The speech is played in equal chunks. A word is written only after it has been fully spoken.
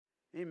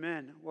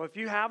Amen. Well, if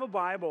you have a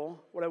Bible,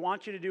 what I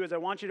want you to do is I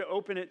want you to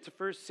open it to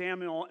 1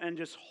 Samuel and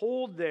just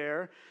hold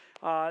there,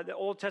 the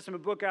Old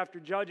Testament book after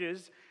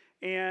Judges.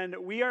 And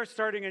we are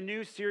starting a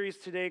new series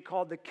today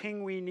called The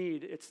King We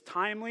Need. It's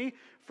timely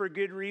for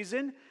good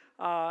reason.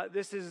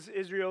 This is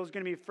Israel's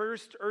going to be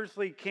first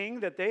earthly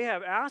king that they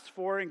have asked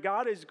for, and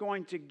God is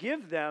going to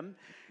give them.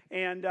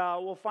 And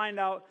we'll find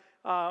out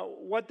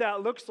what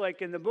that looks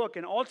like in the book,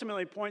 and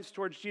ultimately points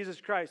towards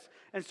Jesus Christ.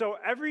 And so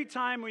every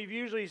time we've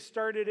usually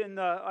started in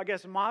the,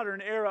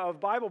 modern era of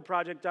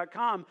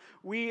BibleProject.com,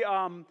 we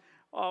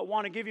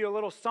want to give you a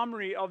little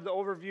summary of the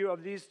overview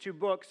of these two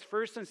books.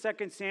 1st and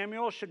 2nd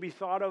Samuel should be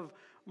thought of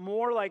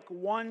more like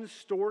one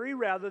story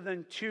rather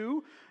than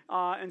two.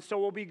 And so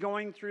we'll be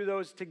going through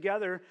those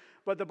together.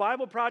 But the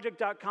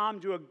BibleProject.com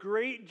do a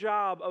great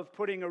job of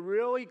putting a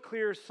really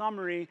clear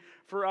summary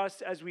for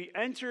us as we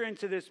enter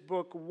into this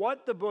book,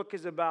 what the book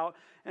is about.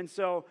 And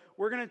so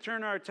we're going to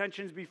turn our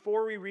attentions,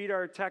 before we read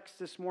our text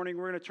this morning,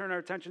 we're going to turn our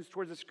attentions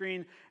towards the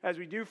screen as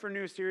we do for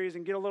new series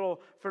and get a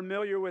little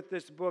familiar with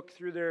this book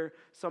through their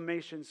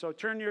summation. So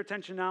turn your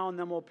attention now, and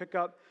then we'll pick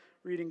up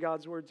reading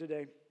God's Word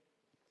today.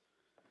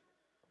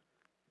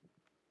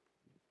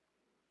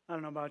 I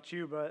don't know about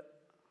you, but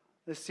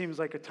this seems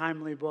like a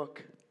timely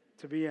book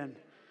to be in.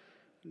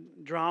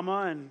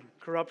 Drama and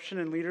corruption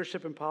and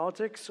leadership and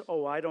politics?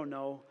 Oh, I don't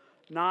know.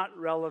 Not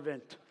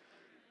relevant.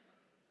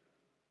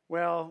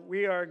 Well,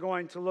 we are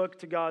going to look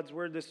to God's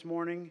Word this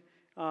morning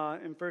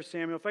in 1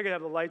 Samuel. If I could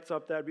have the lights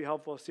up, that would be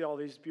helpful to see all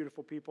these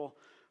beautiful people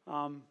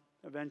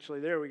eventually.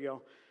 There we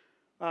go.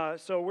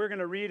 So we're going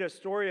to read a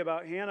story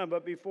about Hannah,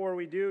 but before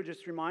we do,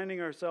 just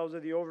reminding ourselves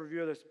of the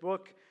overview of this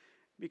book,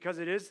 because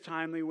it is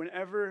timely.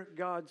 Whenever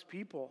God's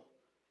people,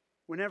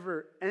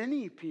 whenever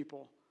any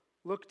people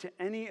look to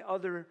any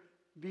other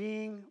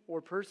being or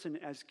person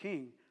as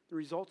king, the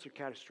results are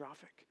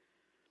catastrophic.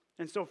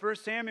 And so 1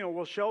 Samuel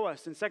will show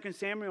us, and 2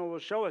 Samuel will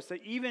show us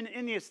that even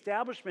in the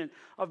establishment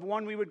of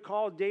one we would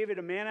call David,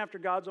 a man after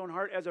God's own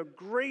heart, as a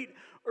great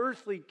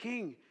earthly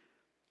king,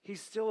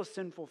 he's still a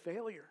sinful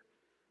failure.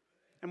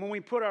 And when we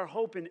put our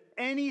hope in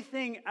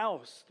anything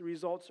else, the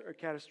results are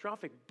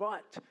catastrophic.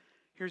 But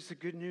here's the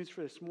good news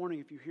for this morning.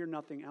 If you hear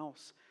nothing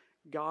else,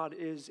 God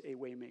is a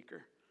way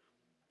maker.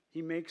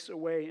 He makes a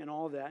way in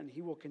all that, and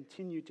he will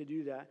continue to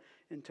do that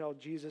until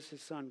Jesus,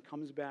 his son,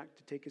 comes back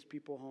to take his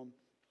people home.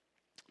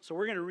 So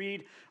we're going to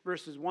read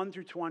verses 1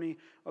 through 20,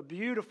 a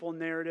beautiful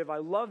narrative. I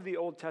love the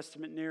Old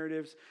Testament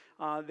narratives.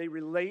 They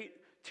relate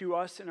to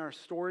us in our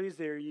stories.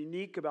 They're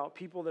unique about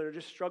people that are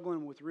just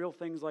struggling with real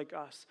things like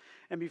us.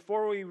 And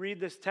before we read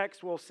this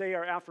text, we'll say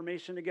our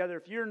affirmation together.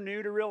 If you're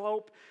new to Real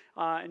Hope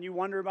and you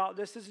wonder about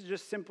this is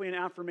just simply an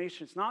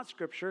affirmation. It's not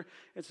Scripture.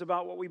 It's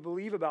about what we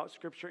believe about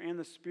Scripture and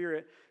the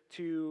Spirit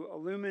to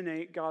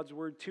illuminate God's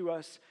Word to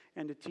us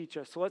and to teach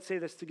us. So let's say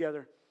this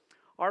together.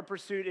 Our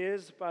pursuit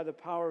is, by the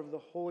power of the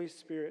Holy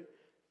Spirit,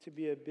 to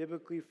be a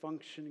biblically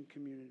functioning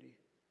community.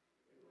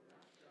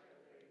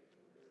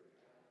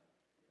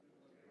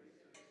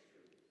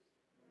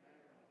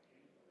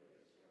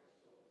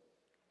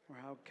 Or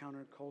how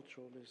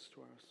countercultural it is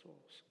to our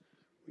souls.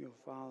 We will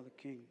follow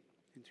the King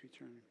into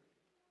eternity.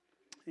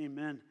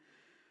 Amen.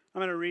 I'm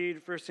going to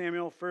read 1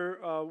 Samuel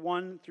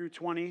 1 through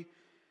 20.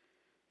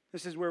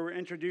 This is where we're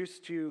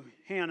introduced to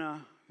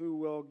Hannah, who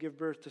will give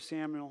birth to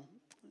Samuel.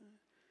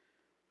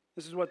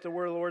 This is what the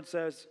word of the Lord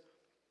says.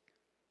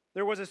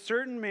 There was a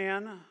certain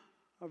man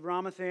of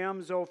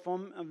Ramathaim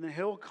Zophim of the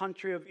hill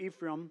country of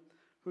Ephraim,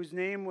 whose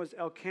name was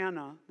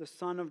Elkanah, the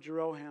son of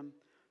Jeroham,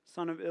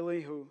 son of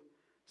Elihu,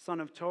 son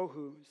of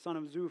Tohu, son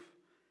of Zuph,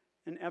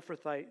 an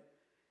Ephrathite.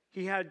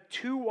 He had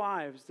two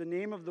wives. The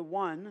name of the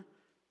one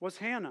was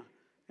Hannah,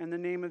 and the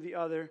name of the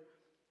other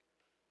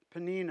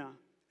Peninnah.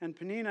 And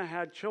Peninnah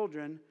had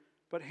children,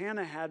 but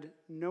Hannah had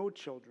no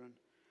children.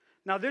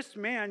 Now this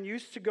man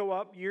used to go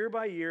up year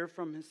by year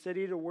from his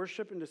city to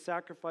worship and to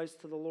sacrifice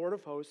to the Lord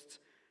of hosts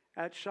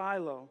at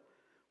Shiloh,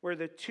 where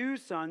the two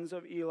sons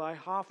of Eli,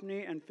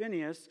 Hophni and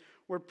Phinehas,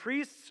 were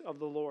priests of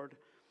the Lord.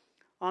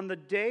 On the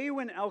day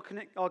when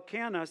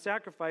Elkanah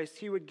sacrificed,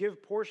 he would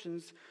give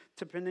portions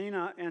to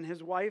Peninnah and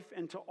his wife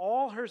and to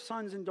all her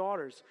sons and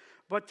daughters.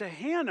 But to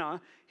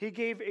Hannah he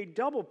gave a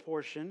double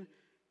portion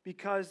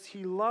because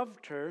he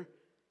loved her,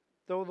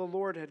 though the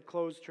Lord had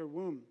closed her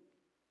womb.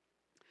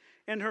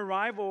 And her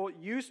rival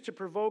used to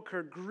provoke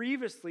her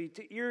grievously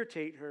to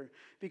irritate her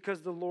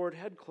because the Lord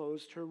had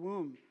closed her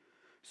womb.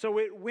 So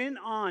it went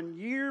on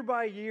year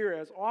by year.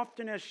 As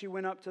often as she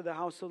went up to the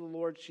house of the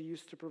Lord, she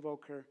used to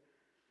provoke her.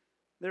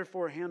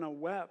 Therefore Hannah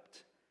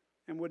wept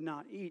and would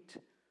not eat.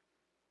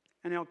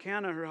 And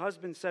Elkanah, her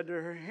husband, said to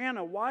her,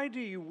 Hannah, why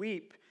do you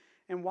weep?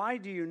 And why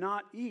do you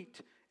not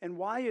eat? And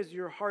why is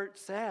your heart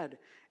sad?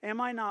 Am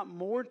I not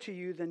more to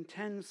you than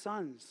 10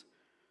 sons?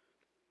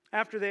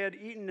 After they had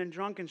eaten and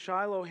drunk in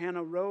Shiloh,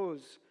 Hannah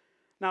rose.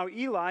 Now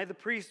Eli, the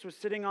priest, was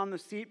sitting on the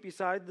seat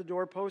beside the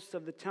doorpost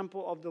of the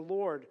temple of the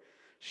Lord.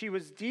 She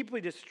was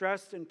deeply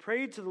distressed and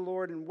prayed to the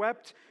Lord and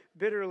wept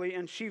bitterly.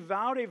 And she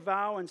vowed a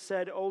vow and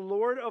said, O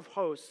Lord of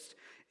hosts,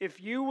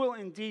 if you will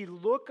indeed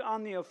look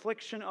on the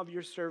affliction of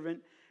your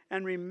servant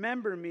and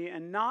remember me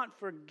and not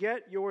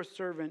forget your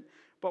servant,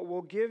 but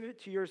will give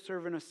it to your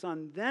servant a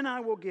son. Then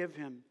I will give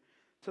him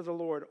to the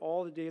Lord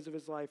all the days of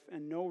his life,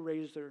 and no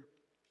razor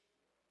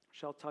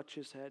shall touch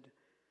his head."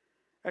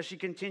 As she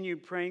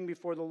continued praying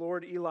before the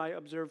Lord, Eli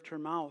observed her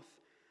mouth.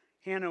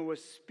 Hannah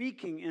was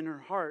speaking in her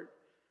heart,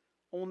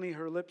 only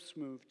her lips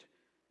moved,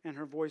 and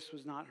her voice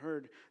was not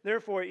heard.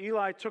 Therefore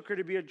Eli took her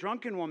to be a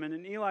drunken woman,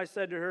 and Eli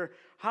said to her,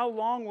 "How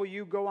long will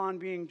you go on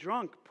being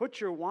drunk?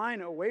 Put your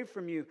wine away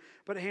from you."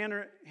 But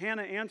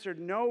Hannah answered,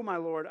 "No, my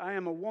Lord, I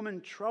am a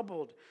woman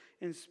troubled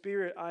in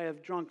spirit. I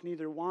have drunk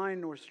neither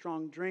wine nor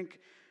strong drink,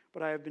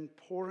 but I have been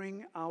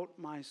pouring out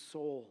my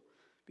soul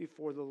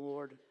before the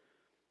Lord.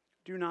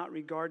 Do not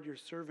regard your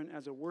servant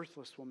as a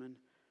worthless woman,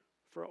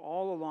 for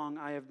all along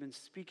I have been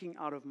speaking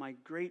out of my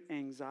great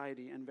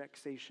anxiety and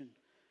vexation."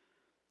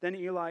 Then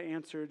Eli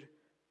answered,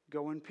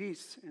 "Go in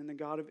peace, and the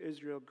God of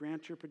Israel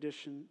grant your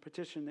petition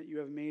that you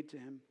have made to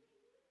him."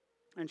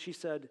 And she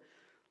said,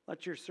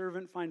 "Let your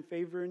servant find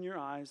favor in your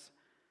eyes."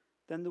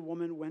 Then the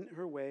woman went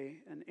her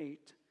way and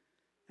ate,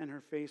 and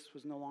her face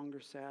was no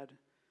longer sad.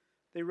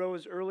 They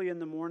rose early in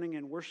the morning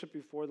and worshiped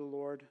before the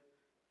Lord.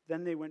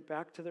 Then they went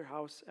back to their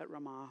house at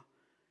Ramah.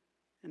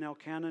 And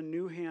Elkanah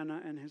knew Hannah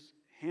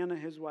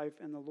his wife,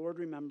 and the Lord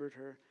remembered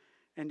her.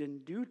 And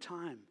in due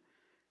time,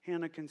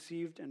 Hannah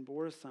conceived and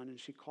bore a son, and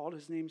she called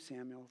his name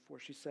Samuel, for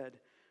she said,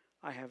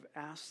 "I have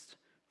asked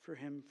for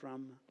him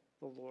from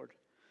the Lord."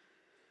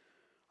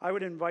 I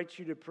would invite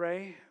you to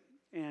pray,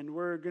 and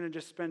we're going to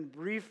just spend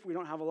we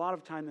don't have a lot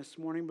of time this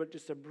morning, but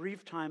just a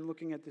brief time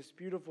looking at this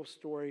beautiful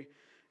story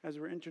as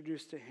we're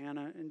introduced to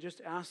Hannah, and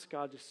just ask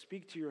God to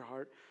speak to your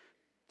heart,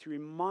 to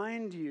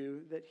remind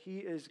you that he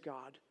is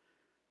God.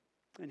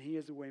 And he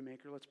is a way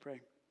maker. Let's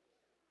pray.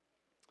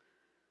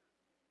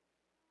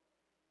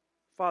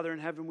 Father in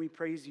heaven, we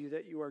praise you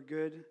that you are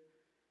good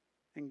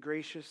and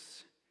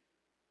gracious.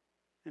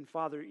 And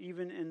Father,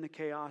 even in the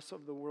chaos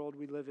of the world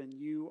we live in,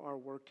 you are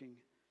working.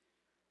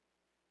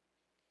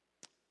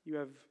 You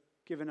have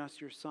given us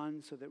your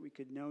Son so that we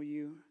could know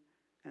you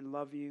and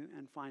love you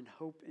and find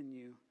hope in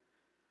you.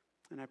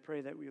 And I pray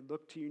that we would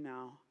look to you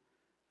now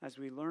as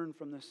we learn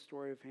from this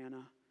story of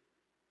Hannah.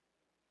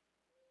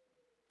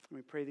 And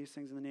we pray these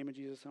things in the name of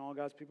Jesus, and all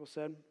God's people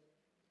said.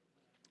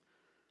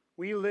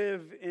 We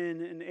live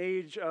in an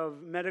age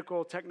of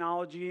medical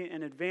technology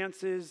and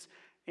advances,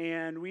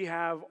 and we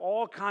have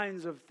all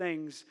kinds of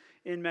things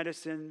in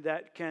medicine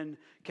that can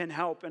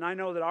help. And I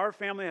know that our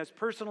family has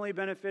personally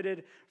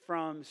benefited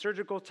from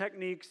surgical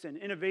techniques and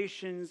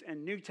innovations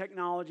and new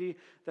technology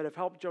that have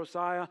helped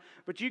Josiah.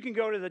 But you can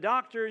go to the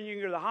doctor and you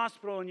can go to the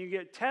hospital and you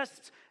get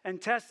tests and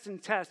tests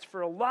and tests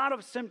for a lot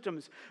of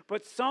symptoms.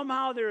 But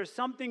somehow there is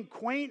something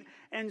quaint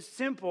and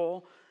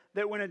simple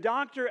that when a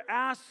doctor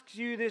asks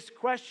you this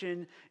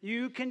question,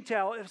 you can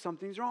tell if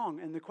something's wrong.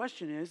 And the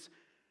question is,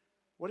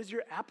 what is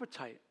your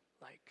appetite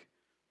like?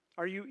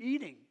 Are you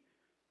eating?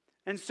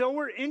 And so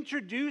we're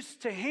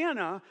introduced to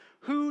Hannah,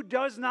 who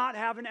does not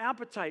have an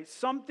appetite.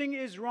 Something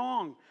is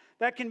wrong.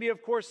 That can be,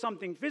 of course,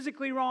 something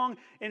physically wrong.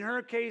 In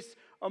her case,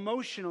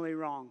 emotionally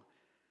wrong.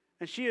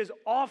 And she is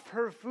off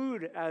her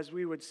food, as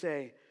we would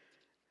say.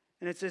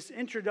 And it's this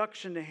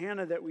introduction to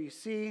Hannah that we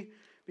see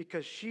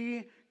because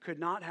she could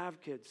not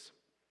have kids.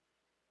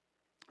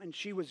 And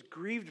she was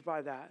grieved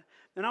by that.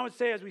 And I would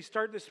say as we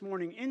start this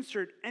morning,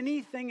 insert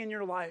anything in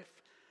your life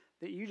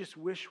that you just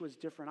wish was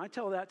different. I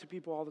tell that to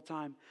people all the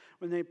time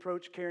when they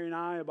approach Carrie and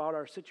I about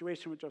our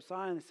situation with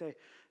Josiah, and they say,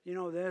 you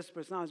know this,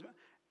 but it's not as...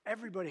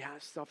 Everybody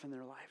has stuff in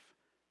their life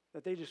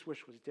that they just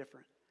wish was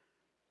different.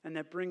 And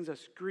that brings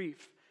us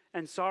grief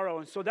and sorrow.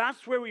 And so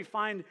that's where we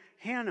find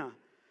Hannah.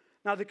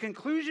 Now, the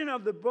conclusion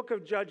of the book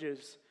of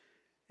Judges,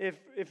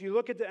 if you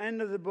look at the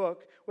end of the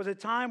book, was a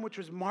time which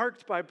was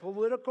marked by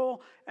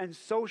political and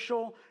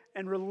social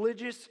and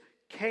religious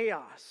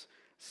chaos.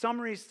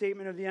 Summary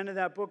statement of the end of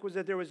that book was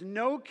that there was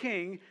no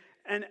king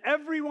and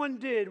everyone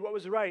did what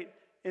was right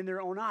in their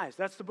own eyes.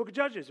 That's the book of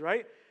Judges,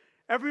 right?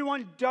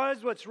 Everyone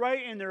does what's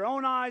right in their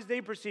own eyes.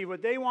 They perceive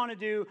what they want to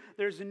do.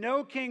 There's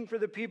no king for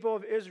the people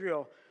of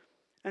Israel.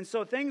 And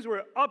so things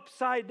were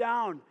upside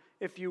down,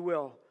 if you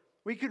will.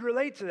 We could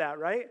relate to that,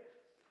 right?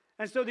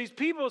 And so these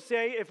people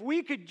say, if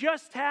we could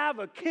just have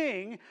a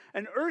king,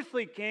 an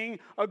earthly king,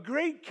 a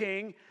great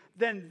king,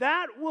 then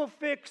that will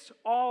fix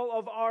all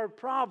of our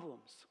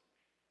problems.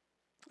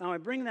 Now, I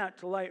bring that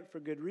to light for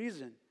good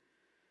reason,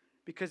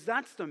 because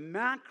that's the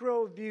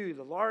macro view,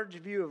 the large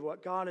view of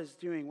what God is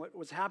doing, what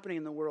was happening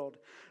in the world.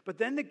 But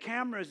then the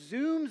camera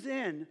zooms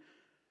in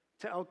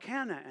to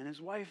Elkanah and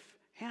his wife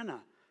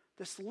Hannah,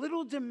 this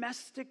little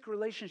domestic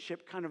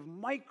relationship, kind of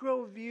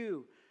micro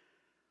view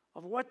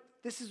of what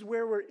this is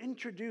where we're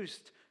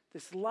introduced,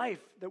 this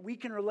life that we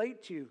can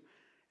relate to.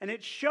 And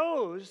it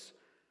shows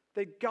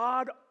that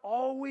God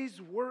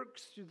always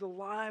works through the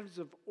lives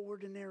of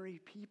ordinary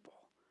people.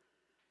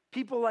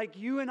 People like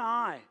you and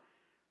I.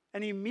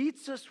 And he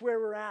meets us where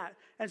we're at.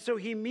 And so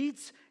he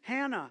meets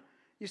Hannah.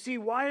 You see,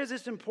 why is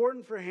this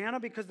important for Hannah?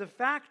 Because the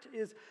fact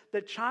is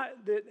that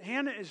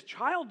Hannah is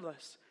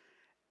childless.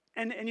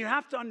 And you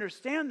have to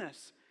understand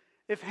this.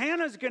 If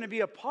Hannah's going to be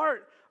a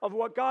part of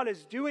what God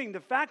is doing, the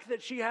fact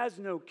that she has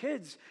no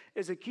kids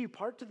is a key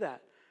part to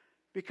that,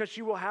 because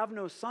she will have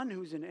no son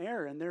who's an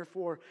heir, and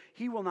therefore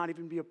he will not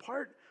even be a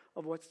part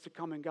of what's to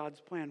come in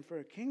God's plan for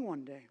a king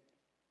one day.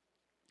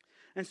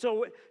 And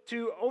so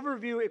to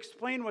overview,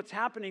 explain what's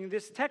happening,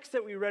 this text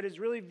that we read is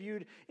really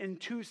viewed in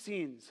two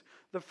scenes.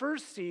 The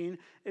first scene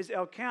is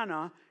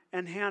Elkanah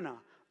and Hannah,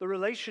 the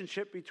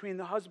relationship between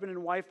the husband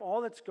and wife,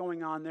 all that's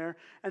going on there.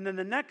 And then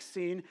the next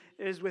scene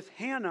is with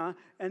Hannah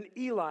and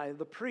Eli,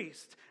 the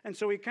priest. And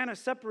so we kind of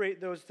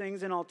separate those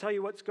things, and I'll tell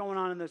you what's going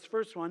on in this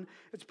first one.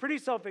 It's pretty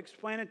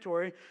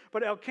self-explanatory,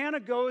 but Elkanah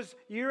goes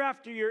year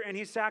after year and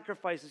he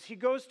sacrifices. He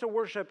goes to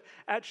worship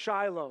at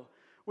Shiloh,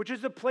 which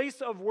is a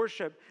place of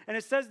worship. And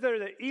it says there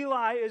that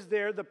Eli is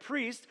there, the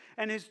priest,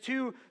 and his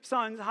two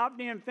sons,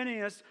 Hophni and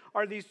Phinehas,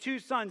 are these two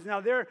sons.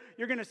 Now,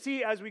 you're going to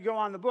see as we go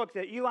on the book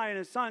that Eli and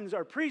his sons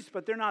are priests,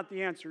 but they're not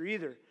the answer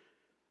either.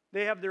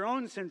 They have their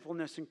own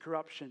sinfulness and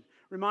corruption,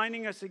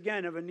 reminding us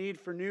again of a need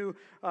for new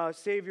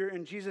Savior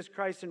in Jesus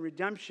Christ and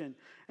redemption.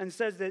 And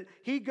says that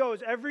he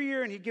goes every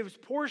year and he gives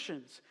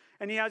portions.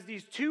 And he has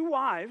these two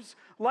wives.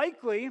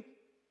 Likely,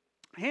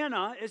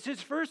 Hannah is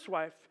his first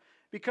wife.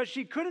 Because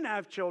she couldn't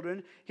have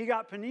children, he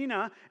got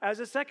Peninnah as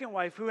a second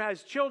wife who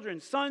has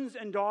children, sons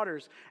and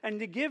daughters.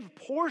 And to give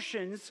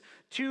portions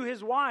to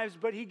his wives,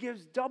 but he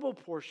gives double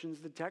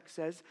portions, the text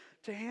says,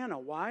 to Hannah.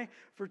 Why?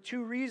 For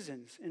two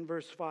reasons in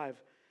verse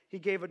 5. He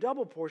gave a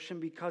double portion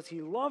because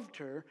he loved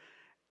her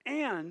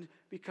and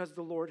because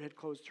the Lord had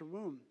closed her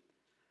womb.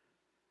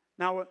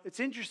 Now, it's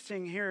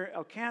interesting here,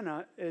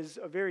 Elkanah is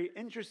a very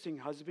interesting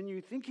husband. You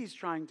think he's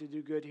trying to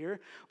do good here,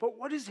 but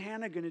what is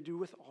Hannah going to do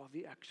with all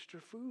the extra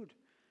food?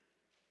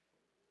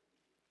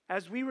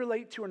 As we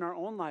relate to in our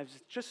own lives,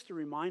 it's just a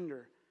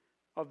reminder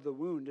of the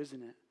wound,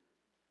 isn't it?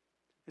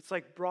 It's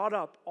like brought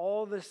up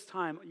all this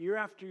time, year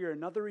after year,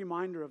 another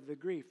reminder of the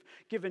grief.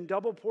 Given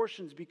double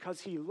portions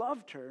because he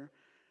loved her,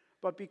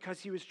 but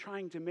because he was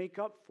trying to make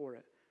up for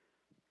it.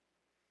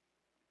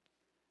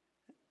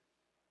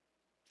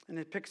 And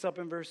it picks up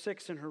in verse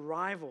 6, and her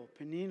rival,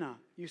 Peninnah,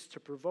 used to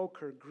provoke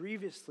her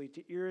grievously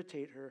to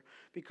irritate her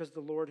because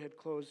the Lord had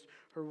closed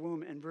her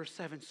womb. And verse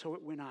 7, so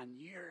it went on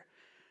year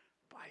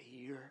by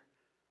year.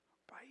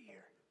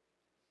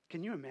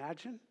 Can you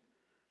imagine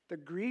the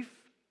grief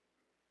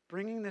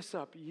bringing this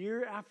up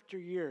year after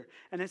year?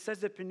 And it says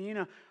that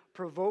Peninnah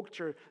provoked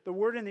her. The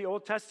word in the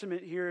Old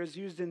Testament here is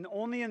used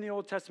only in the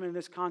Old Testament in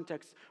this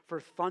context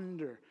for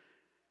thunder.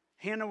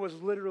 Hannah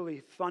was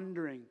literally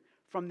thundering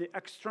from the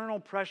external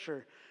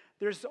pressure.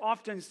 There's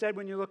often said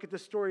when you look at the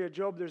story of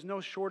Job, there's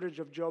no shortage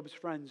of Job's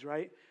friends,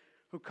 right?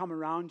 Who come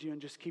around you and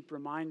just keep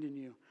reminding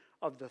you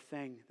of the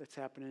thing that's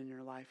happening in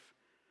your life.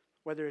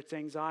 Whether it's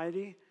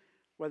anxiety,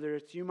 whether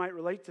it's, you might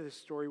relate to this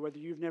story, whether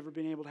you've never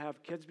been able to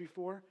have kids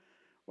before,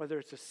 whether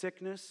it's a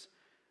sickness,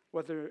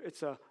 whether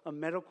it's a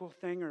medical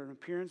thing or an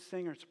appearance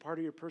thing, or it's a part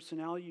of your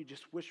personality you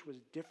just wish was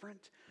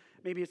different.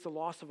 Maybe it's the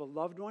loss of a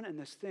loved one, and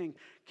this thing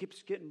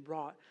keeps getting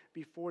brought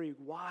before you.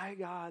 Why,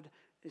 God,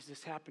 is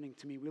this happening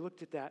to me? We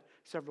looked at that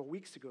several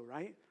weeks ago,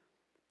 right?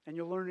 And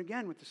you'll learn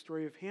again with the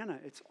story of Hannah.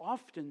 It's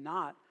often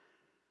not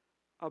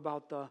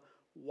about the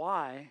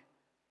why,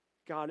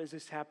 God, is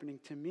this happening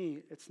to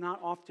me? It's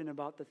not often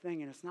about the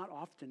thing, and it's not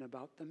often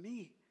about the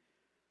me.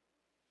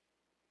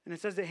 And it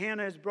says that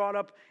Hannah is brought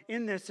up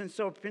in this, and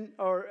so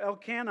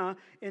Elkanah,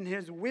 in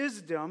his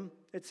wisdom,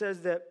 it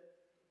says that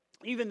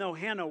even though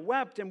Hannah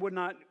wept and would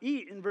not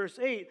eat, in verse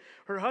 8,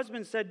 her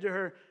husband said to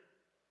her,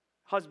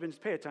 husbands,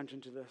 pay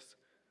attention to this,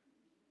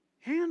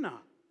 Hannah,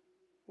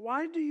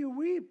 why do you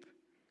weep?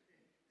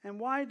 And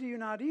why do you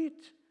not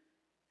eat?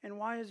 And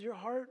why is your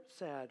heart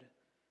sad?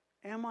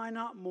 Am I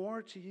not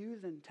more to you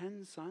than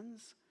 10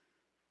 sons?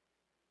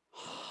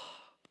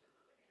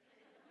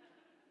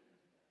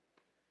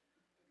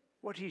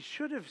 What he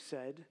should have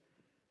said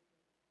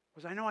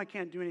was, I know I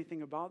can't do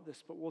anything about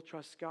this, but we'll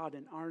trust God.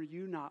 And are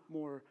you not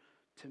more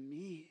to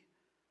me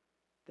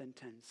than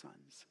 10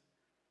 sons?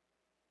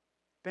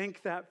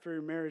 Bank that for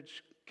your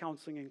marriage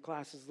counseling and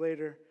classes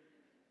later.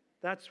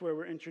 That's where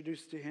we're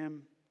introduced to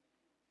him.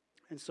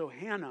 And so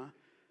Hannah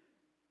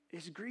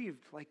is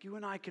grieved, like you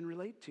and I can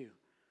relate to.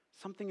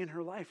 Something in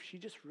her life she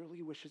just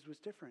really wishes was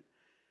different.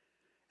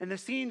 And the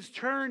scenes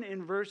turn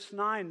in verse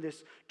 9,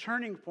 this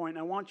turning point.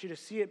 I want you to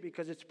see it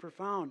because it's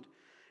profound.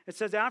 It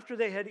says, after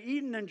they had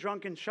eaten and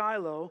drunk in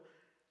Shiloh,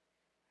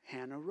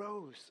 Hannah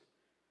rose.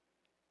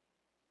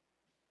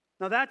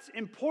 Now that's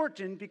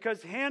important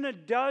because Hannah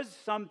does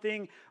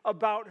something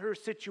about her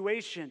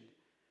situation.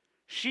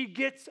 She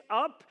gets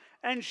up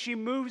and she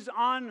moves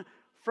on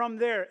from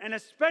there. And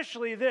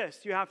especially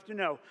this, you have to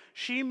know.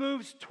 She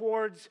moves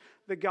towards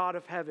the God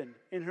of heaven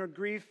in her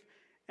grief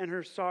and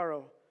her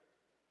sorrow.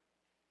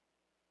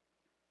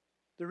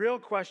 The real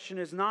question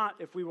is not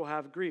if we will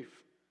have grief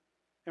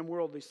and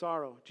worldly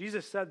sorrow.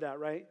 Jesus said that,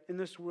 right? In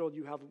this world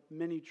you have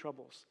many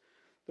troubles.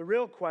 The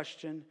real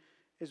question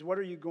is, what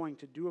are you going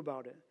to do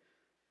about it?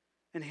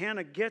 And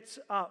Hannah gets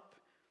up.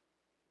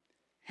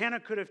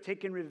 Hannah could have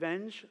taken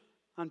revenge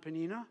on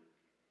Peninnah.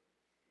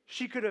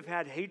 She could have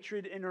had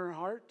hatred in her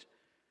heart.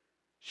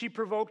 She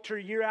provoked her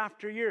year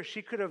after year.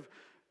 She could have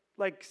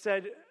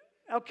said,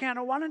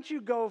 Elkanah, why don't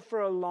you go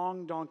for a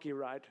long donkey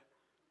ride?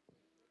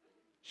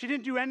 She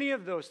didn't do any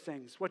of those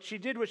things. What she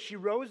did was she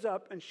rose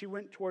up and she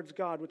went towards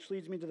God, which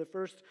leads me to the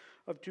first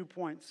of 2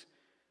 points.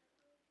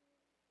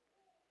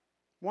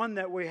 One,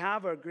 that we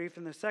have our grief,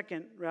 and the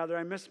second, rather,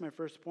 I missed my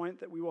first point,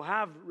 that we will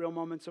have real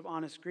moments of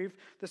honest grief.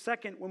 The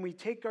second, when we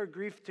take our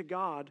grief to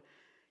God,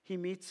 He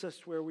meets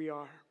us where we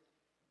are,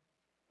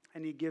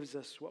 and He gives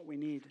us what we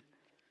need.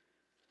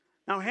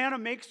 Now, Hannah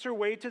makes her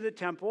way to the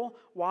temple.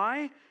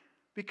 Why?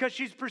 Because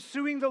she's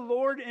pursuing the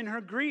Lord in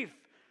her grief.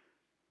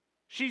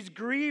 She's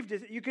grieved.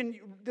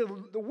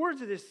 The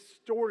words of this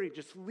story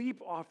just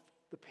leap off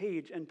the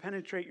page and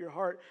penetrate your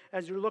heart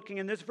as you're looking.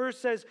 And this verse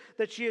says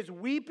that she is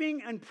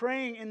weeping and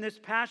praying in this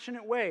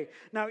passionate way.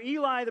 Now,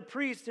 Eli, the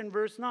priest, in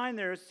verse 9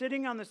 there, is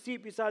sitting on the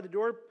seat beside the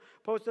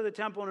doorpost of the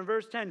temple. And in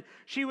verse 10,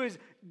 she was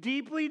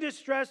deeply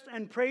distressed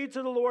and prayed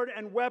to the Lord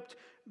and wept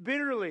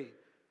bitterly.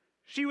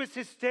 She was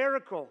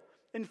hysterical.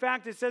 In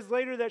fact, it says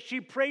later that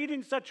she prayed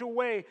in such a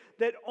way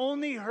that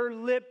only her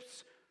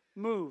lips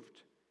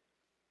moved.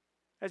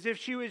 As if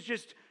she was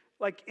just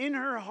in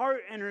her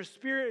heart and her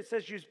spirit, it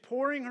says she was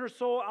pouring her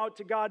soul out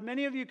to God.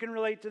 Many of you can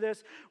relate to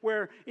this,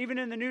 where even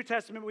in the New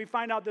Testament, we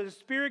find out that the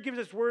Spirit gives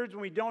us words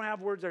when we don't have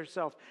words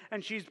ourselves.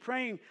 And she's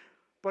praying,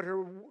 but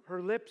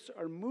her lips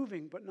are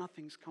moving, but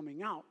nothing's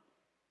coming out.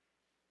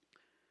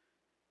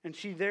 And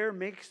she there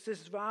makes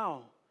this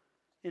vow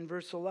in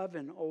verse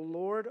 11, O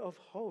Lord of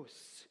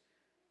hosts,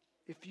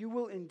 if you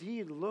will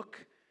indeed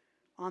look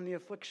on the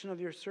affliction of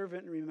your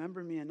servant and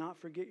remember me and not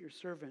forget your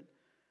servant,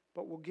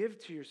 but will give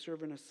to your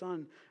servant a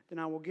son, then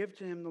I will give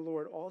to him the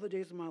Lord all the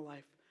days of my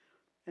life,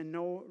 and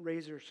no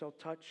razor shall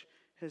touch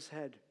his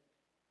head.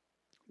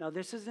 Now,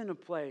 this isn't a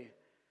play.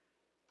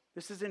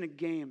 This isn't a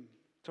game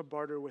to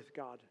barter with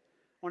God.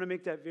 I want to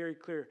make that very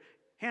clear.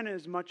 Hannah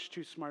is much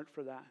too smart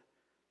for that.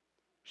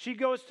 She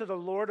goes to the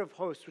Lord of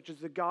hosts, which is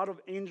the God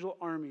of angel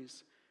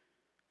armies,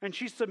 and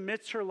she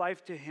submits her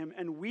life to him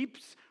and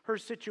weeps her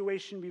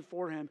situation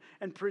before him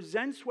and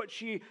presents what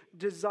she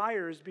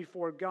desires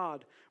before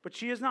God. But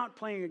she is not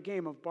playing a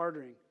game of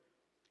bartering.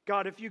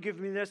 God, if you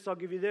give me this, I'll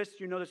give you this.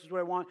 You know this is what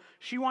I want.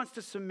 She wants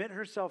to submit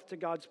herself to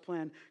God's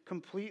plan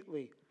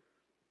completely.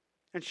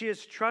 And she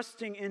is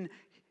trusting in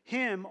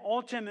him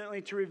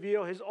ultimately to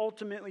reveal his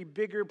ultimately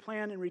bigger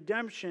plan and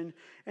redemption.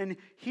 And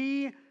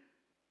he,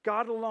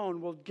 God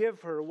alone, will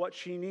give her what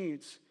she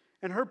needs.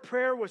 And her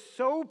prayer was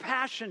so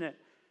passionate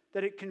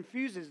that it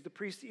confuses the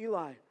priest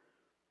Eli.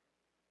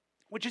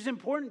 Which is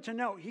important to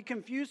note. He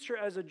confused her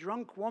as a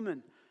drunk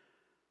woman.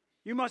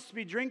 You must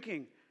be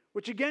drinking.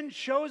 Which again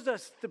shows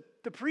us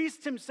the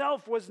priest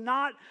himself was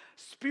not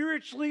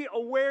spiritually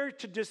aware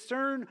to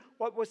discern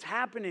what was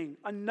happening.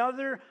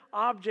 Another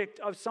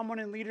object of someone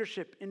in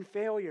leadership in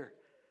failure.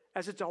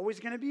 As it's always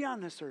going to be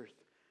on this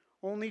earth.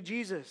 Only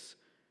Jesus,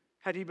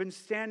 had he been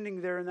standing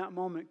there in that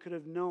moment, could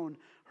have known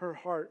her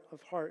heart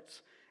of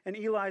hearts. And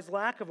Eli's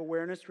lack of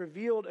awareness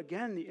revealed,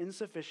 again, the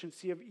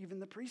insufficiency of even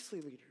the priestly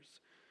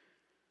leaders.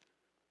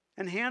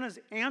 And Hannah's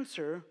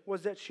answer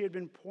was that she had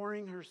been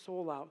pouring her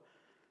soul out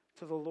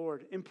to the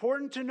Lord.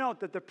 Important to note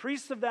that the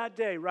priests of that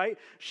day, right,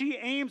 she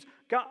aims,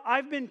 God,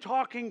 I've been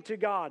talking to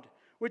God,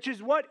 which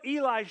is what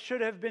Eli should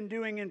have been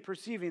doing in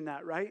perceiving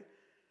that, right?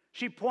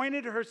 She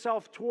pointed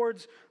herself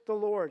towards the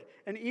Lord.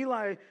 And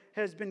Eli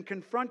has been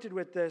confronted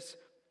with this,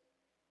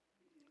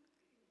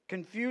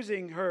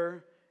 confusing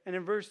her. And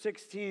in verse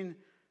 16,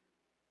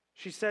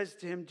 she says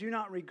to him, do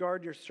not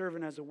regard your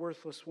servant as a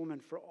worthless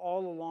woman, for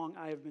all along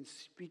I have been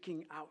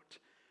speaking out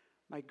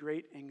my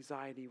great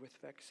anxiety with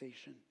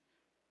vexation.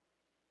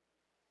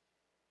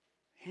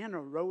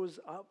 Hannah rose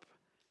up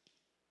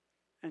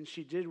and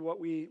she did what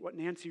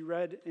Nancy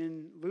read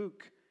in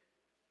Luke.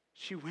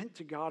 She went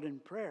to God in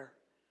prayer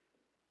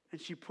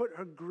and she put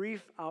her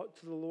grief out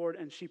to the Lord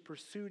and she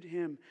pursued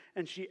him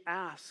and she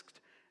asked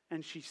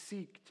and she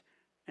seeked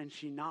and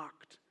she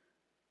knocked.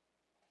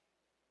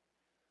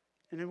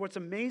 And then what's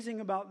amazing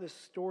about this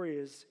story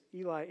is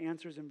Eli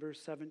answers in verse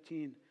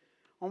 17,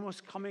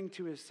 almost coming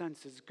to his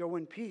senses, go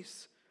in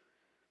peace,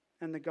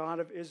 and the God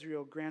of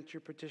Israel grant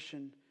your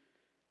petition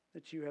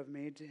that you have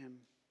made to him.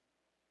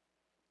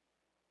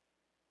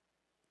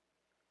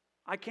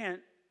 I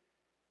can't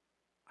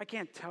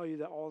tell you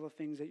that all the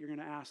things that you're going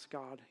to ask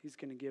God, he's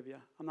going to give you.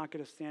 I'm not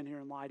going to stand here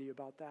and lie to you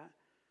about that.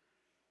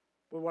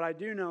 But what I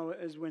do know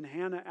is when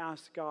Hannah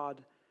asked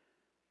God,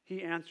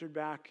 he answered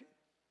back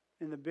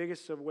in the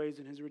biggest of ways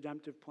in his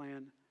redemptive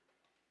plan.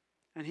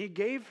 And he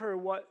gave her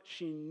what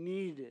she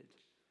needed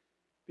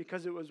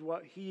because it was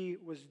what he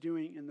was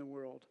doing in the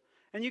world.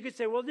 And you could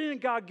say, well,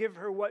 didn't God give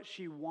her what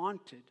she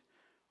wanted?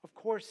 Of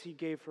course he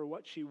gave her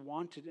what she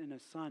wanted in a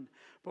son.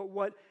 But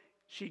what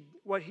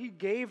he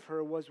gave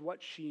her was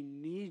what she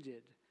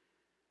needed,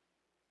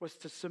 was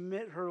to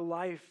submit her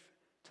life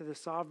to the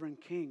sovereign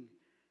king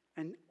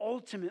and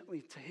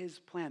ultimately to his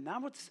plan.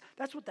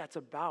 That's what that's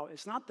about.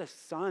 It's not the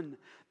son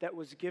that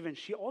was given.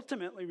 She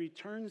ultimately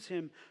returns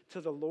him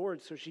to the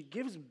Lord. So she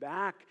gives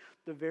back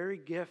the very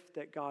gift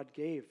that God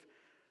gave.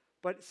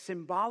 but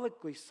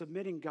symbolically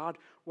submitting, God,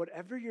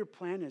 whatever your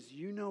plan is,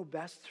 you know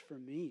best for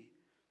me.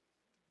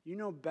 You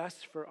know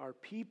best for our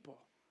people.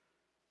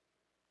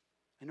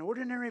 An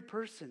ordinary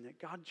person that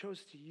God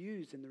chose to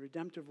use in the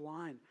redemptive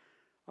line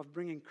of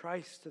bringing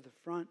Christ to the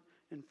front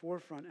and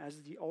forefront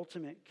as the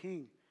ultimate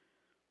king.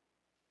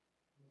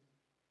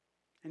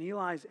 And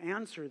Eli's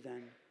answer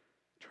then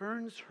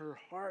turns her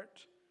heart.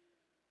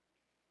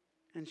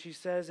 And she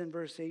says in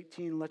verse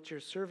 18, let your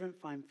servant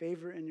find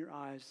favor in your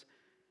eyes.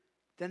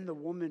 Then the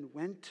woman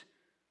went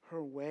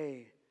her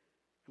way.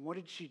 And what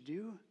did she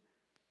do?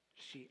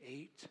 She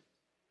ate.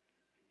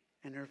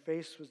 And her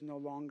face was no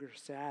longer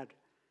sad.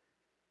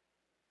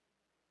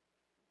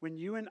 When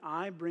you and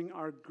I bring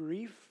our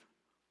grief,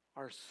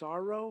 our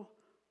sorrow,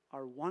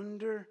 our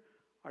wonder,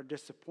 our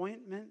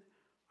disappointment,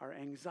 our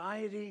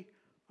anxiety,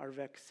 our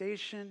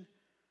vexation,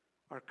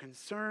 our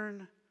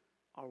concern,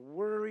 our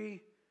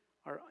worry,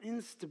 our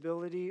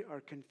instability,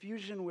 our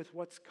confusion with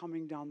what's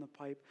coming down the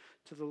pipe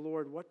to the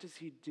Lord, what does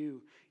he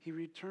do? He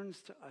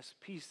returns to us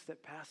peace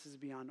that passes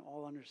beyond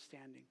all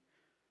understanding.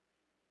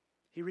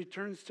 He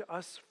returns to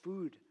us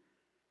food.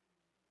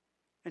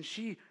 And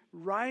she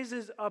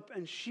rises up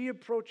and she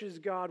approaches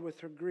God with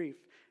her grief.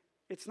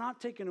 It's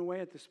not taken away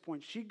at this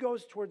point. She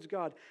goes towards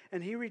God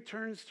and he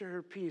returns to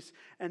her peace.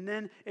 And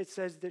then it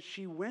says that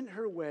she went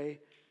her way.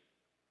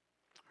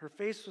 Her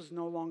face was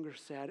no longer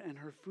sad and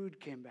her food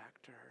came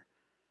back to her.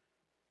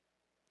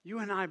 You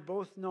and I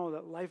both know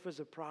that life is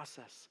a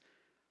process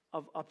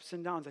of ups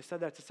and downs. I said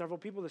that to several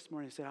people this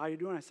morning. They said, how are you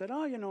doing? I said,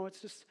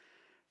 it's just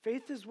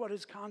faith is what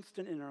is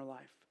constant in our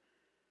life.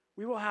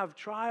 We will have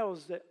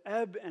trials that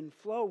ebb and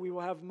flow. We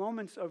will have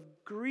moments of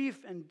grief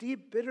and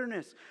deep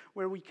bitterness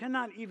where we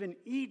cannot even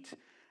eat.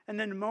 And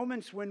then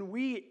moments when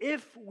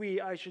if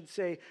we,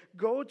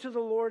 go to the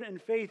Lord in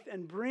faith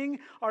and bring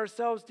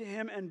ourselves to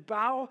him and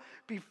bow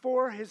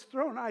before his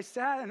throne. I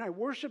sat and I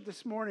worshiped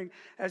this morning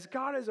as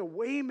God is a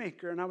way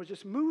maker, and I was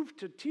just moved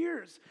to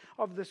tears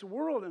of this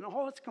world and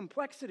all its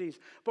complexities.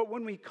 But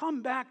when we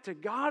come back to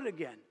God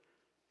again,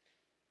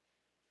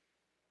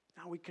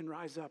 now we can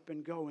rise up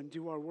and go and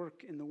do our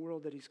work in the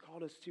world that he's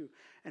called us to.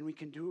 And we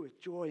can do it with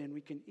joy, and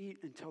we can eat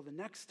until the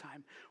next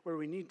time where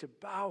we need to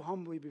bow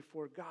humbly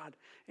before God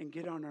and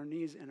get on our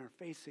knees and our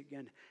face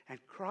again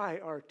and cry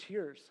our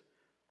tears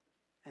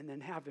and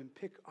then have him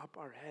pick up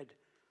our head.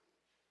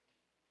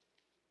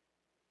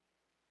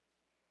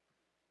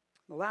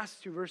 The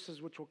last two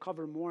verses, which we'll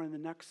cover more in the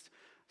next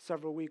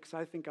several weeks,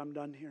 I think I'm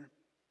done here.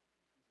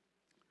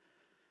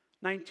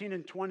 19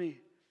 and 20,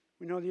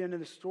 we know the end of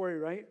the story,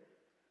 right?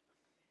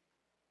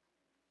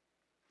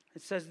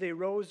 It says they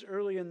rose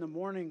early in the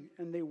morning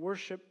and they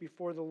worshiped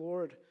before the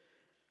Lord.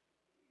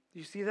 Do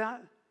you see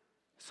that?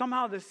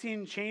 Somehow the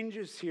scene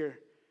changes here.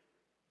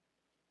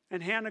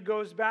 And Hannah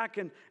goes back,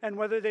 and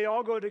whether they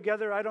all go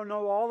together, I don't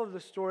know all of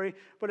the story,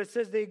 but it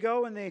says they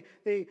go and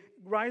they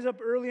rise up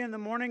early in the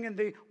morning and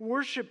they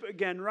worship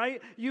again, right?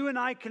 You and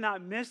I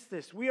cannot miss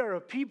this. We are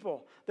a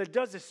people that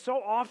does this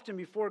so often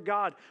before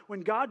God. When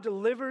God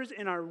delivers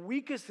in our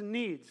weakest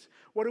needs,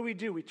 what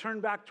do? We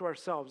turn back to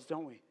ourselves,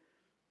 don't we?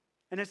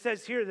 And it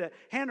says here that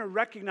Hannah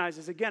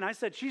recognizes, again, I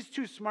said she's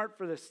too smart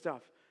for this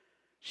stuff.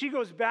 She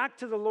goes back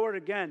to the Lord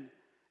again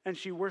and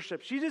she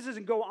worships. She just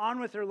doesn't go on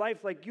with her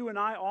life like you and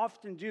I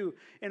often do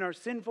in our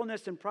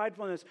sinfulness and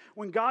pridefulness.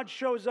 When God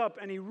shows up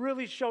and he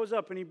really shows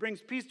up and he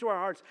brings peace to our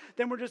hearts,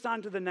 then we're just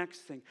on to the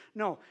next thing.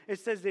 No,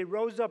 it says they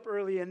rose up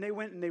early and they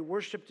went and they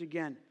worshiped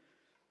again.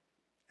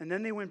 And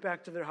then they went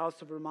back to their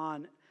house of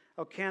Ramah.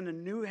 Elkanah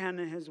knew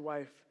Hannah, his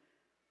wife.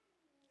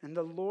 And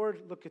the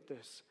Lord, look at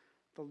this.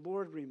 The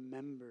Lord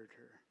remembered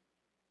her.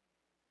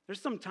 There's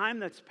some time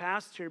that's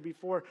passed here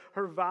before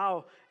her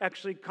vow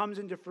actually comes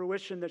into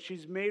fruition that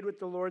she's made with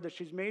the Lord, that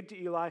she's made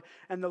to Eli,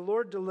 and the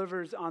Lord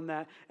delivers on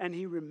that, and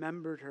he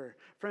remembered her.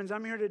 Friends,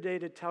 I'm here today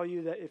to tell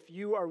you that if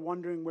you are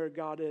wondering where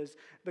God is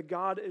the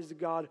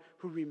God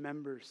who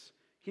remembers.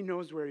 He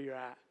knows where you're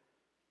at.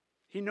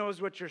 He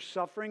knows what you're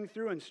suffering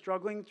through and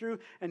struggling through,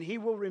 and he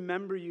will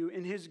remember you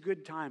in his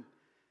good time.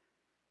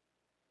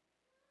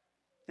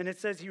 And it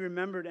says he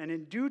remembered, and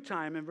in due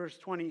time, in verse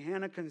 20,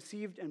 Hannah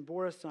conceived and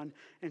bore a son,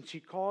 and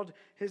she called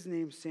his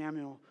name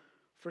Samuel,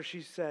 for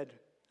she said,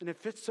 and it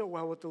fits so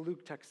well with the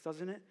Luke text,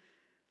 doesn't it?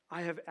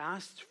 I have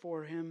asked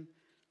for him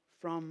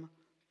from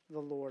the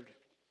Lord.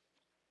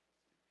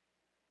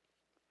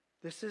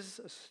 This is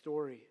a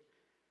story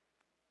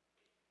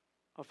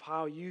of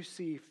how you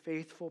see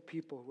faithful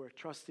people who are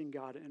trusting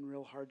God in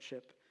real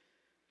hardship.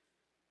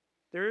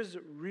 There is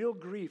real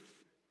grief,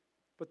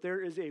 but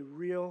there is a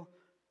real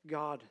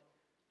God.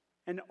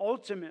 And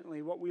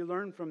ultimately, what we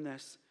learn from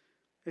this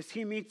is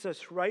he meets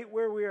us right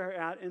where we are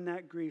at in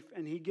that grief,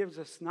 and he gives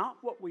us not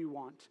what we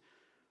want,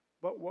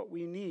 but what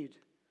we need.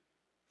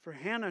 For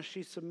Hannah,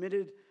 she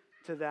submitted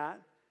to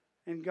that,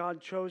 and God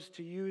chose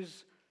to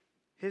use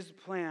his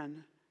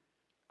plan,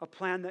 a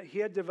plan that he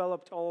had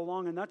developed all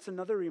along. And that's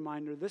another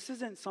reminder. This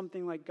isn't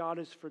something like God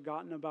has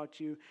forgotten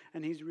about you,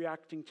 and he's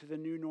reacting to the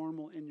new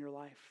normal in your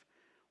life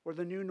or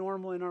the new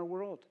normal in our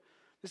world.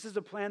 This is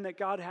a plan that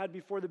God had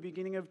before the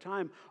beginning of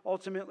time,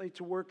 ultimately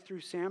to work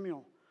through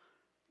Samuel,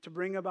 to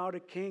bring about a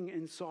king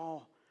in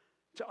Saul,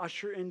 to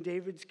usher in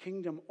David's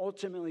kingdom,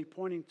 ultimately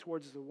pointing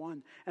towards the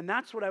one. And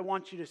that's what I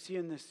want you to see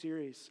in this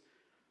series.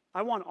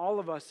 I want all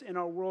of us in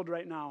our world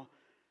right now,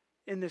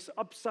 in this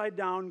upside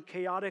down,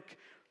 chaotic,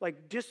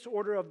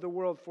 disorder of the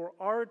world, for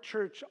our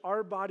church,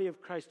 our body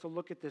of Christ to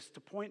look at this, to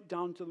point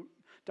down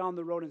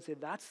the road and say,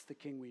 that's the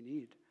king we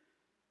need.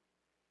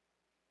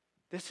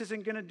 This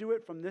isn't going to do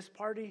it from this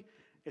party.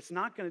 It's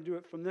not going to do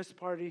it from this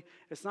party.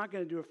 It's not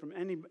going to do it from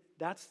any.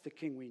 That's the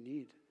king we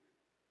need.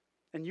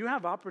 And you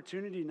have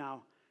opportunity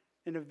now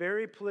in a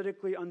very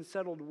politically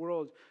unsettled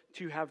world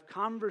to have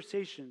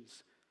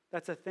conversations.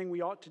 That's a thing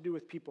we ought to do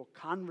with people.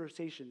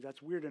 Conversations.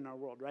 That's weird in our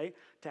world, right?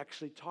 To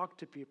actually talk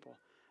to people.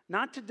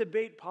 Not to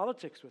debate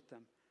politics with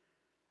them,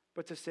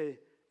 but to say,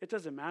 it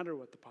doesn't matter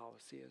what the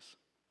policy is.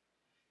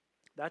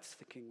 That's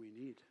the king we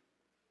need.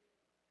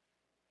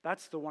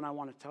 That's the one I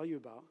want to tell you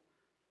about.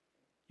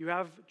 You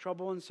have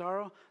trouble and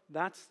sorrow?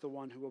 That's the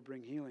one who will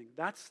bring healing.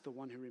 That's the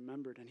one who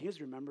remembered, and he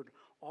has remembered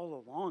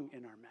all along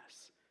in our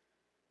mess.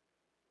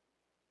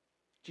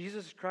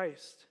 Jesus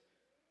Christ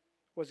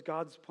was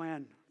God's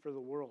plan for the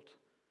world.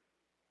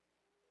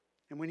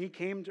 And when he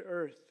came to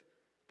earth,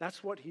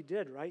 that's what he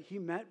did, right? He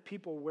met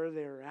people where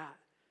they were at.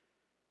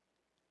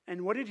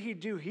 And what did he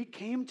do? He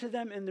came to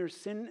them in their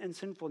sin and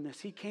sinfulness.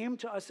 He came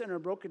to us in our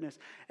brokenness.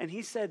 And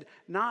he said,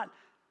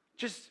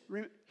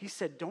 he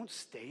said, don't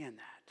stay in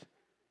that.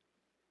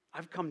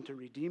 I've come to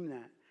redeem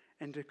that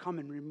and to come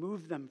and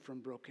remove them from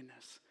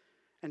brokenness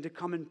and to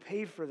come and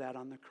pay for that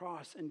on the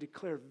cross and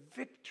declare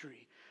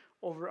victory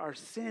over our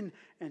sin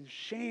and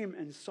shame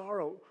and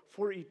sorrow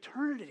for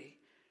eternity.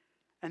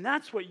 And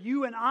that's what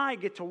you and I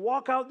get to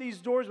walk out these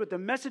doors with the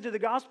message of the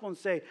gospel and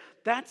say,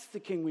 that's the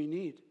king we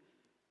need.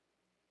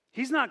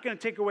 He's not going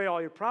to take away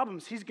all your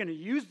problems. He's going to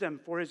use them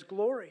for his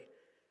glory.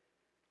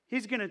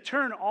 He's going to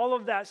turn all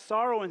of that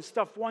sorrow and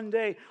stuff one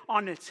day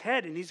on its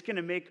head, and he's going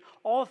to make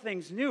all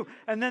things new.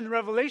 And then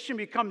Revelation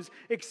becomes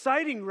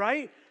exciting,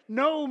 right?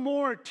 No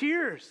more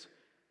tears.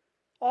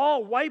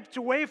 All wiped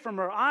away from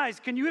our eyes.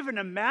 Can you even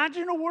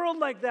imagine a world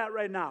like that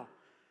right now?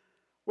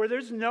 Where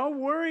there's no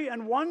worry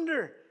and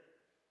wonder.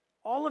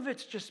 All of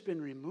it's just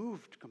been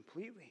removed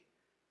completely.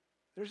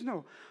 There's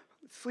no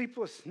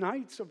sleepless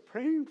nights of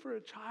praying for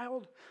a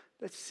child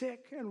that's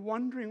sick and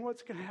wondering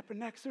what's going to happen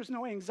next. There's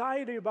no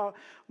anxiety about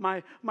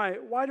my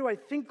why do I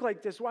think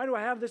like this? Why do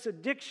I have this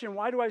addiction?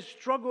 Why do I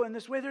struggle in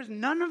this way? There's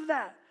none of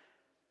that.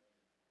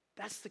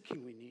 That's the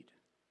king we need.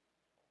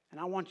 And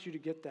I want you to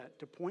get that,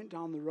 to point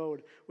down the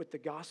road with the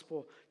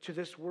gospel to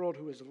this world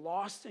who is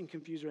lost and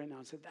confused right now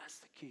and say, that's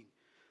the king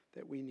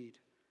that we need.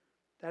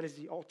 That is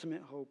the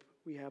ultimate hope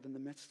we have in the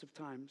midst of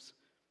times.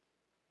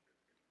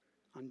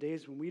 On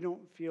days when we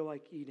don't feel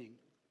like eating,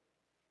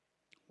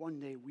 one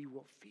day we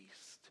will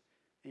feast.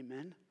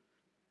 Amen?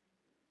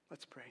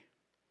 Let's pray.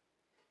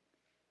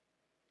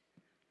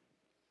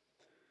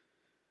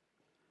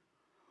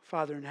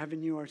 Father in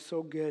heaven, you are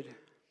so good.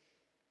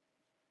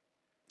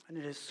 And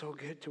it is so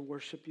good to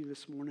worship you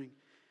this morning.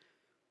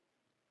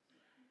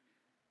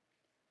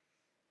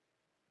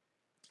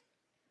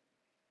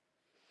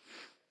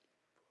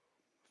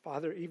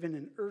 Father, even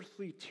in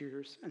earthly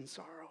tears and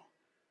sorrow,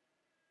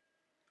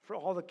 for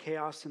all the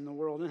chaos in the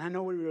world, and I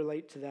know we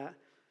relate to that.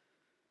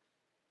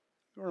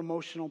 We're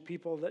emotional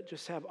people that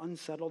just have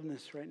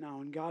unsettledness right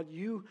now. And God,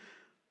 you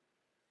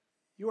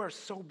are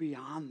so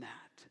beyond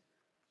that.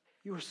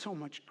 You are so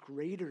much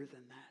greater than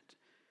that.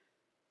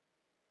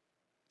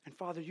 And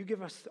Father, you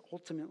give us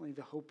ultimately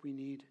the hope we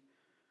need.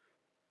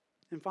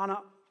 And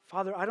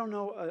Father, I don't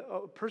know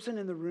a person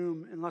in the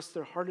room, unless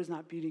their heart is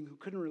not beating, who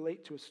couldn't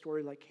relate to a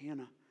story like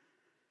Hannah.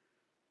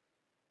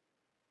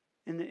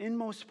 In the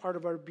inmost part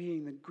of our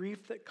being, the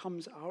grief that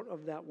comes out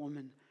of that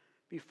woman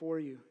before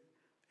you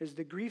is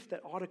the grief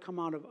that ought to come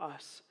out of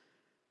us.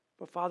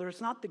 But Father,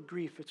 it's not the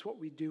grief, it's what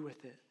we do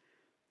with it.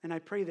 And I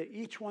pray that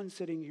each one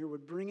sitting here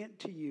would bring it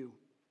to you.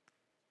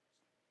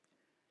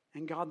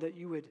 And God, that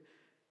you would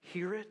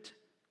hear it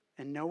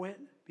and know it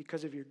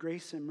because of your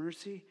grace and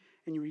mercy,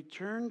 and you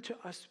return to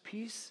us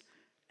peace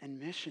and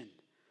mission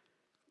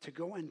to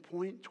go and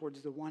point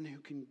towards the one who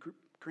can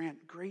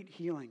grant great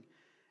healing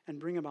and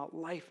bring about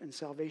life and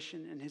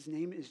salvation, and his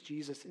name is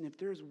Jesus. And if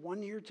there is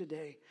one here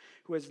today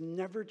who has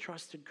never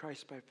trusted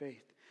Christ by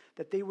faith,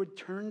 that they would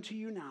turn to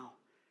you now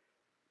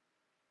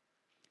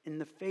in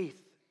the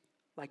faith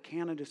like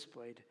Hannah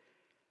displayed,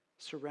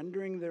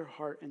 surrendering their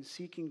heart and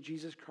seeking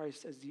Jesus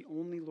Christ as the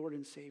only Lord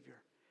and Savior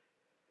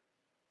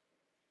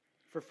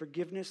for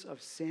forgiveness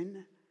of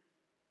sin,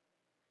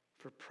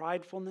 for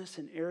pridefulness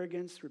and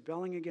arrogance,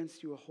 rebelling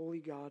against you, a holy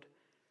God,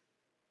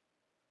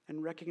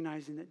 and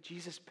recognizing that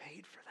Jesus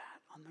paid for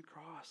that on the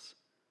cross.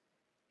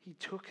 He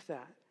took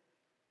that.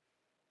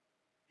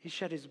 He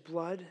shed his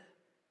blood,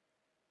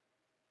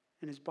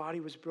 and his body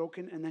was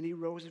broken, and then he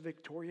rose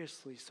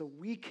victoriously. So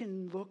we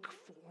can look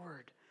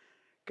forward,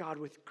 God,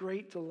 with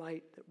great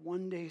delight that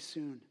one day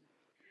soon,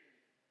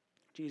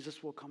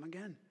 Jesus will come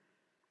again.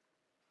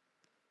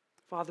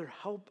 Father,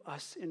 help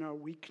us in our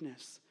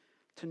weakness.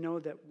 to know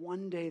that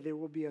one day there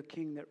will be a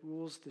king that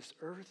rules this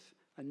earth,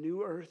 a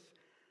new earth,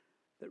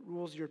 that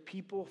rules your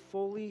people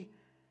fully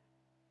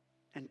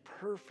and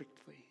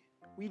perfectly.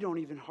 We don't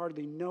even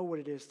hardly know what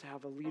it is to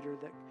have a leader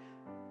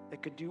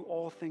that could do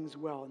all things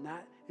well, and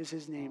that is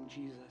his name,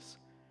 Jesus.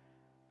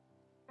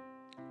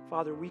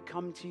 Father, we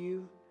come to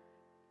you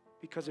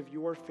because of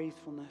your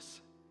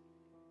faithfulness.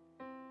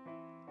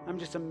 I'm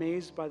just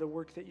amazed by the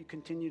work that you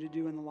continue to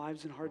do in the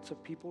lives and hearts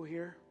of people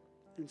here.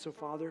 And so,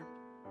 Father,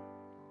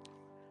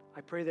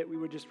 I pray that we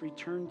would just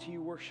return to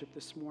you worship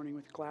this morning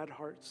with glad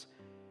hearts.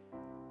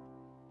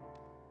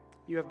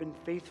 You have been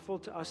faithful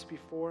to us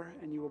before,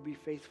 and you will be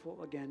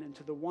faithful again. And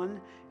to the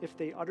one, if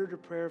they uttered a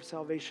prayer of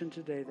salvation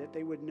today, that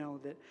they would know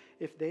that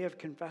if they have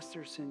confessed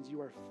their sins, you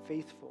are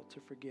faithful to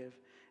forgive.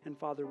 And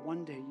Father,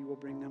 one day you will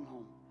bring them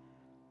home.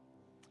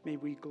 May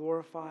we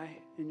glorify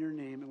in your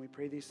name, and we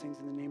pray these things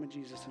in the name of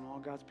Jesus. And all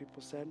God's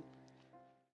people said,